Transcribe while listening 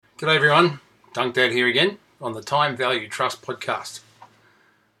G'day everyone, Dunk Dad here again on the Time Value Trust podcast.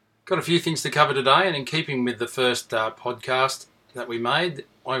 Got a few things to cover today, and in keeping with the first podcast that we made,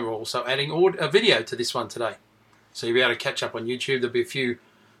 I'm also adding a video to this one today. So you'll be able to catch up on YouTube. There'll be a few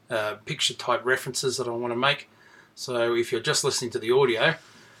picture type references that I want to make. So if you're just listening to the audio,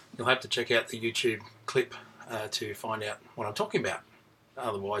 you'll have to check out the YouTube clip to find out what I'm talking about.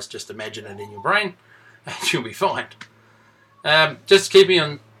 Otherwise, just imagine it in your brain and you'll be fine. Just keeping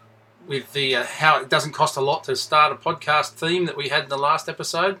on with the how it doesn't cost a lot to start a podcast theme that we had in the last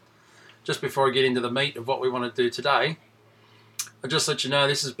episode. Just before I get into the meat of what we want to do today, I'll just let you know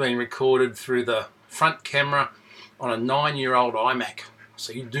this is being recorded through the front camera on a 9-year-old iMac.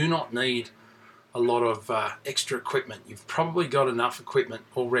 So you do not need a lot of extra equipment. You've probably got enough equipment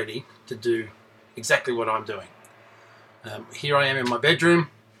already to do exactly what I'm doing. Here I am in my bedroom.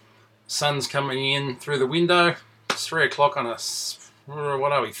 Sun's coming in through the window. It's 3 o'clock on a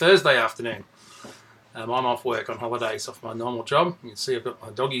Thursday afternoon. I'm off work on holidays off my normal job. You can see I've got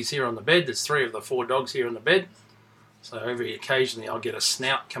my doggies here on the bed. There's 3 of the 4 dogs here on the bed. So occasionally I'll get a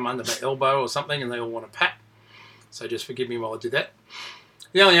snout come under my elbow or something and they all want to pat. So just forgive me while I do that.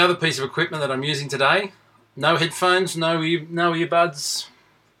 The only other piece of equipment that I'm using today, no headphones, no earbuds,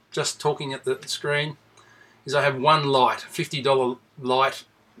 just talking at the screen, is I have one light, $50 light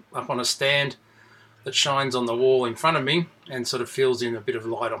up on a stand that shines on the wall in front of me and sort of fills in a bit of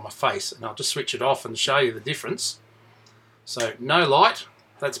light on my face. And I'll just switch it off and show you the difference. So no light,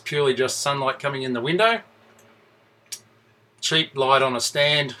 that's purely just sunlight coming in the window. Cheap light on a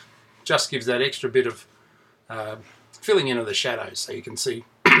stand just gives that extra bit of filling in of the shadows so you can see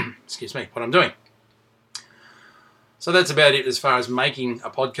excuse me, what I'm doing. So that's about it as far as making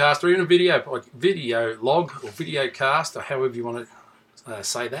a podcast or even a video log or video cast or however you want to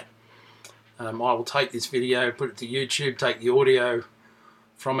say that. I will take this video, put it to YouTube, take the audio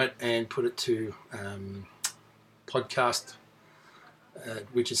from it and put it to podcast,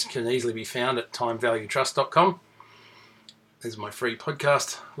 which can easily be found at timevaluetrust.com. There's my free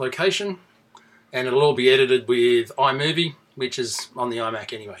podcast location, and it'll all be edited with iMovie, which is on the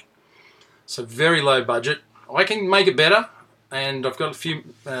iMac anyway. So very low budget. I can make it better, and I've got a few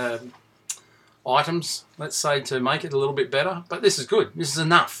items, let's say, to make it a little bit better, but this is good. This is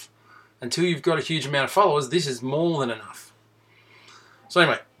enough. Until you've got a huge amount of followers, this is more than enough. So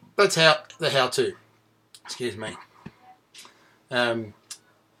anyway, that's the how-to. Excuse me.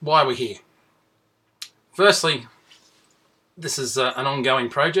 Why are we here? Firstly, this is an ongoing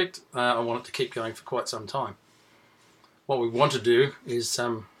project. I want it to keep going for quite some time. What we want to do is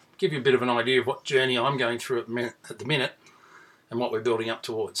give you a bit of an idea of what journey I'm going through at the minute and what we're building up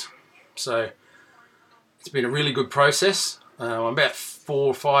towards. So it's been a really good process. I'm about 4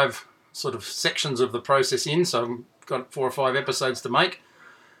 or 5 sort of sections of the process in, so I've got 4 or 5 episodes to make.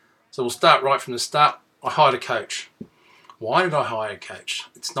 So we'll start right from the start. I hired a coach. Why did I hire a coach?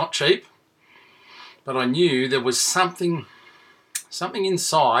 It's not cheap, but I knew there was something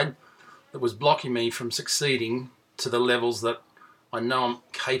inside that was blocking me from succeeding to the levels that I know I'm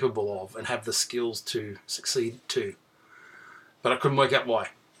capable of and have the skills to succeed to. But I couldn't work out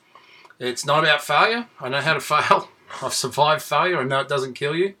why. It's not about failure. I know how to fail. I've survived failure. I know it doesn't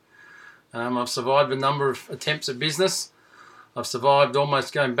kill you. I've survived a number of attempts at business. I've survived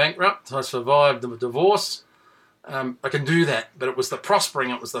almost going bankrupt. I survived a divorce. I can do that, but it was the prospering,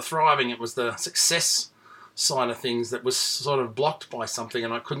 it was the thriving, it was the success side of things that was sort of blocked by something,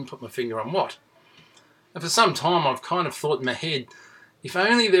 and I couldn't put my finger on what. And for some time, I've kind of thought in my head, if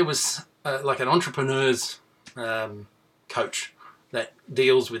only there was like an entrepreneur's coach that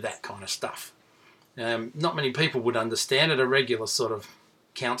deals with that kind of stuff. Not many people would understand it. A regular sort of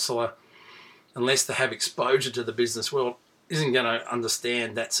counsellor, unless they have exposure to the business world, isn't going to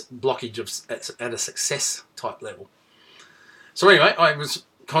understand that blockage at a success type level. So anyway, I was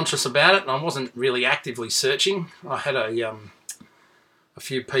conscious about it and I wasn't really actively searching. I had a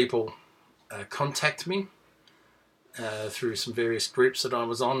few people contact me through some various groups that I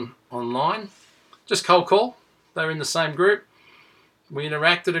was on online. Just cold call. They were in the same group. We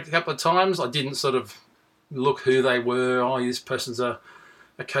interacted a couple of times. I didn't sort of look who they were. Oh, this person's a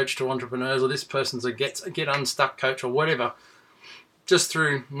coach to entrepreneurs, or this person's a get unstuck coach, or whatever. Just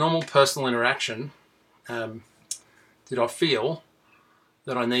through normal personal interaction, did I feel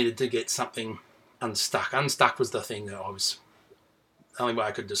that I needed to get something unstuck. Unstuck was the thing that the only way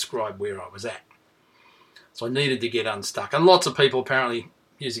I could describe where I was at. So I needed to get unstuck. And lots of people apparently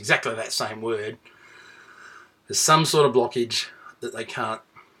use exactly that same word. There's some sort of blockage that they can't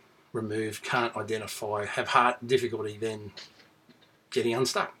remove, can't identify, have difficulty then getting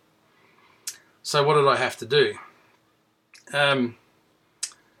unstuck. So what did I have to do?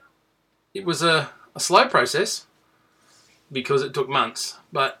 it was a slow process because it took months,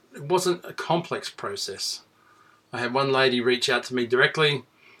 but it wasn't a complex process. I had one lady reach out to me directly.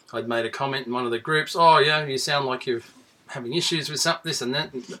 I'd made a comment in one of the groups. Oh, yeah, you sound like you're having issues with something, this and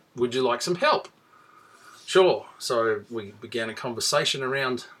that. Would you like some help? Sure. So we began a conversation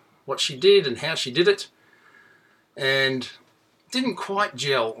around what she did and how she did it. And it didn't quite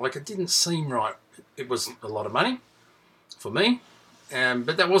gel. Like, it didn't seem right. It was a lot of money for me.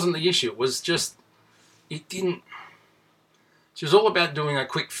 But that wasn't the issue. It was just, it didn't. She was all about doing a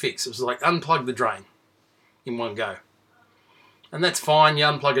quick fix. It was like unplug the drain in one go. And that's fine. You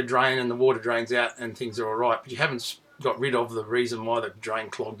unplug a drain and the water drains out and things are all right. But you haven't got rid of the reason why the drain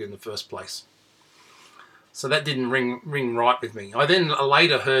clogged in the first place. So that didn't ring right with me. I then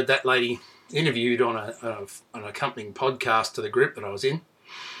later heard that lady interviewed on an accompanying podcast to the group that I was in.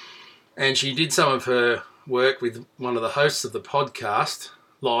 And she did some of her work with one of the hosts of the podcast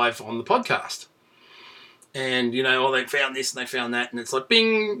live on the podcast. And, you know, they found this and they found that. And it's like,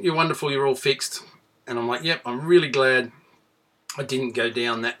 bing, you're wonderful, you're all fixed. And I'm like, yep, I'm really glad I didn't go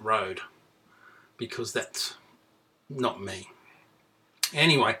down that road because that's not me.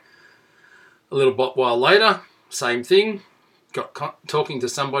 Anyway, a little while later, same thing. Got talking to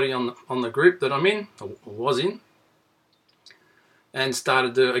somebody on the group that I'm in, or was in, and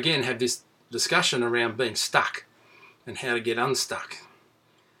started to, again, have this discussion around being stuck and how to get unstuck.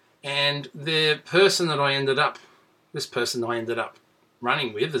 And the person that I ended up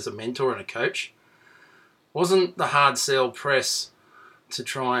running with as a mentor and a coach wasn't the hard sell press to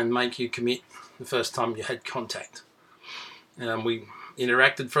try and make you commit the first time you had contact. We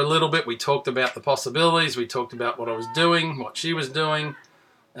interacted for a little bit. We talked about the possibilities. We talked about what I was doing, what she was doing,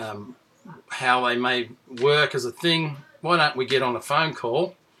 how they may work as a thing. Why don't we get on a phone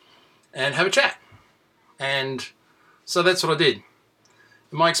call and have a chat? And so that's what I did.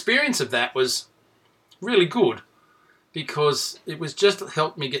 My experience of that was really good because it was just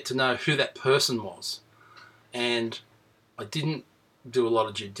helped me get to know who that person was. And I didn't do a lot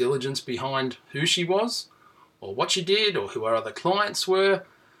of due diligence behind who she was or what she did or who our other clients were.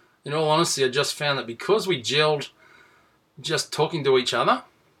 In all honesty, I just found that because we gelled just talking to each other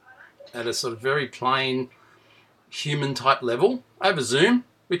at a sort of very plain human type level over Zoom,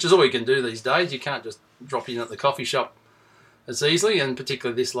 which is all you can do these days. You can't just drop in at the coffee shop as easily, and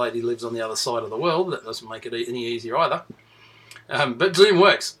particularly this lady lives on the other side of the world. That doesn't make it any easier either. But Zoom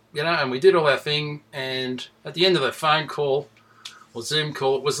works, you know, and we did all our thing, and at the end of the phone call or Zoom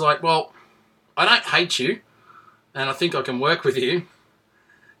call, it was like, well, I don't hate you, and I think I can work with you.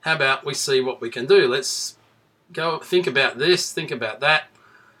 How about we see what we can do? Let's go think about this, think about that,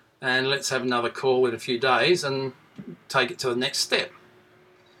 and let's have another call in a few days and take it to the next step.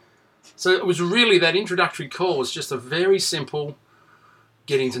 So it was really, that introductory call was just a very simple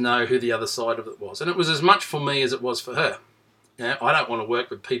getting to know who the other side of it was. And it was as much for me as it was for her. You know, I don't want to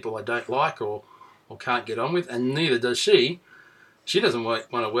work with people I don't like or can't get on with, and neither does she. She doesn't want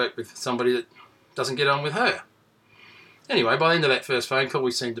to work with somebody that doesn't get on with her. Anyway, by the end of that first phone call,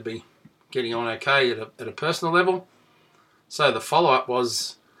 we seemed to be getting on okay at a personal level. So the follow-up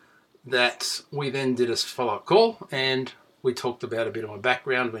was that we then did a follow-up call, and we talked about a bit of my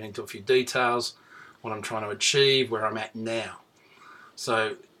background, went into a few details, what I'm trying to achieve, where I'm at now. So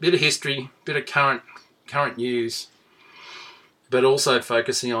a bit of history, bit of current news, but also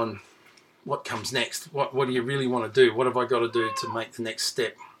focusing on what comes next. What do you really want to do? What have I got to do to make the next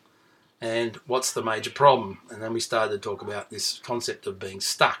step? And what's the major problem? And then we started to talk about this concept of being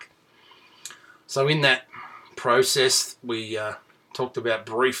stuck. So in that process, we talked about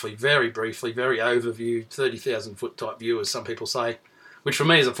briefly, very overview, 30,000 foot type view, as some people say, which for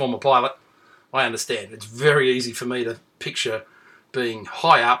me as a former pilot, I understand. It's very easy for me to picture being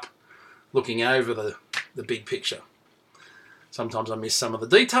high up, looking over the big picture. Sometimes I miss some of the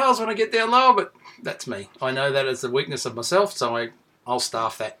details when I get down lower, but that's me. I know that as the weakness of myself, so I'll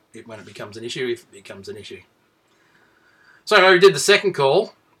staff that when it becomes an issue, if it becomes an issue. So we did the second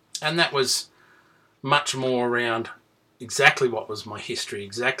call, and that was much more around exactly what was my history,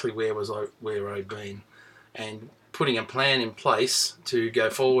 exactly where I'd been, and putting a plan in place to go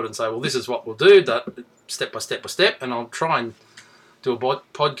forward and say, well, this is what we'll do, step by step, and I'll try and do a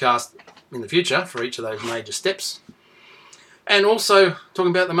podcast in the future for each of those major steps. And also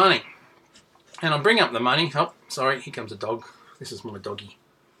talking about the money. And I'll bring up the money. Oh, sorry, here comes a dog. This is my doggie.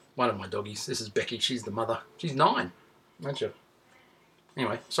 One of my doggies. This is Becky. She's the mother. She's 9, aren't you?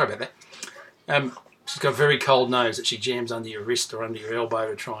 Anyway, sorry about that. She's got a very cold nose that she jams under your wrist or under your elbow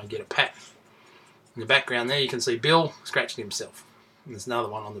to try and get a pat. In the background there, you can see Bill scratching himself. And there's another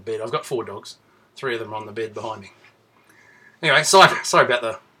one on the bed. I've got 4 dogs. 3 of them are on the bed behind me. Anyway, sorry about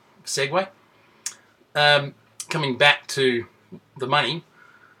segue. Coming back to the money,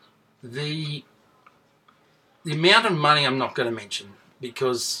 the amount of money I'm not going to mention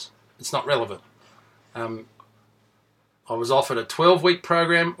because it's not relevant. I was offered a 12-week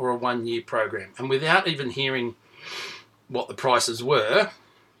program or a 1-year program, and without even hearing what the prices were,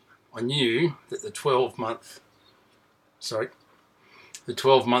 I knew that the 12-month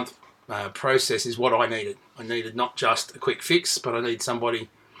process is what I needed. I needed not just a quick fix, but I need somebody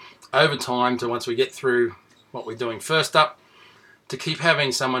over time to, once we get through what we're doing first up, to keep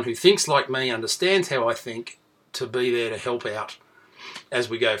having someone who thinks like me, understands how I think, to be there to help out as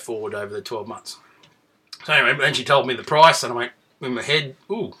we go forward over the 12 months. So anyway, then she told me the price, and I went in my head,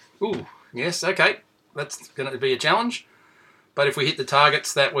 ooh, yes, okay, that's going to be a challenge. But if we hit the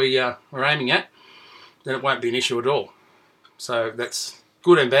targets that we're aiming at, then it won't be an issue at all. So that's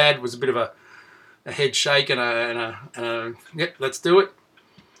good and bad. It was a bit of a head shake and a yep, let's do it.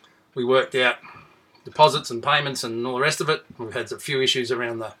 We worked out deposits and payments and all the rest of it. We've had a few issues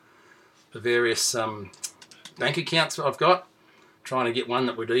around the various bank accounts I've got, trying to get one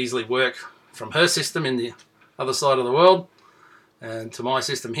that would easily work from her system in the other side of the world and to my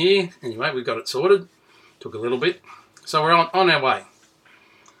system here. Anyway, we got it sorted. Took a little bit. So we're on our way.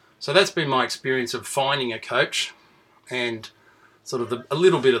 So that's been my experience of finding a coach and sort of a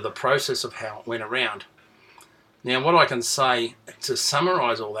little bit of the process of how it went around. Now, what I can say to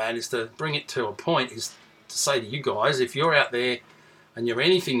summarise all that is to bring it to a point is to say to you guys, if you're out there and you're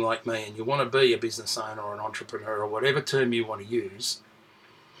anything like me and you want to be a business owner or an entrepreneur or whatever term you want to use,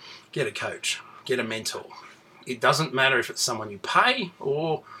 get a coach, get a mentor. It doesn't matter if it's someone you pay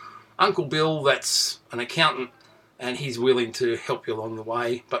or Uncle Bill that's an accountant and he's willing to help you along the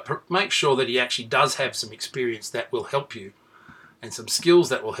way, but make sure that he actually does have some experience that will help you and some skills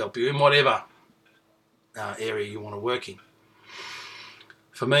that will help you in whatever area you want to work in.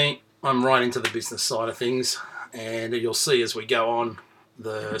 For me, I'm right into the business side of things, and you'll see as we go on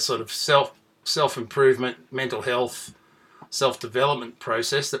the sort of self-improvement, mental health, self-development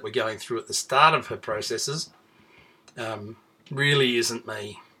process that we're going through at the start of her processes really isn't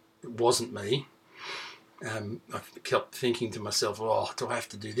me. It wasn't me. I kept thinking to myself, oh, do I have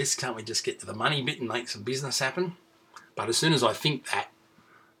to do this? Can't we just get to the money bit and make some business happen? But as soon as I think that,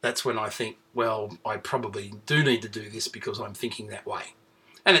 that's when I think, well, I probably do need to do this because I'm thinking that way.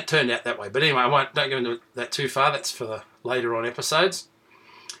 And it turned out that way. But anyway, don't go into that too far. That's for the later on episodes.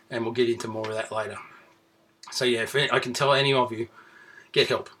 And we'll get into more of that later. So yeah, I can tell any of you, get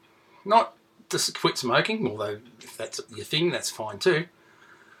help. Not to quit smoking, although if that's your thing, that's fine too.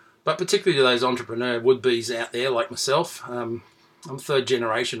 But particularly to those entrepreneur would-bes out there like myself. I'm a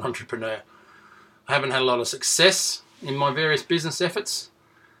third-generation entrepreneur. I haven't had a lot of success in my various business efforts,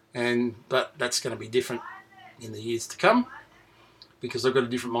 but that's going to be different in the years to come because I've got a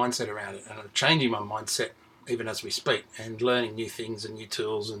different mindset around it, and I'm changing my mindset even as we speak and learning new things and new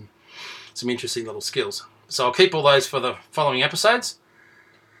tools and some interesting little skills. So I'll keep all those for the following episodes.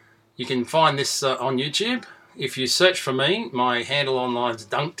 You can find this on YouTube. If you search for me, my handle online is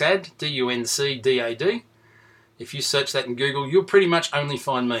Duncdad, D-U-N-C-D-A-D. If you search that in Google, you'll pretty much only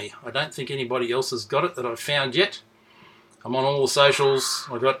find me. I don't think anybody else has got it that I've found yet. I'm on all the socials.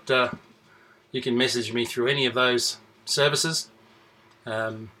 You can message me through any of those services.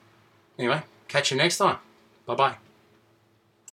 Anyway, catch you next time. Bye-bye.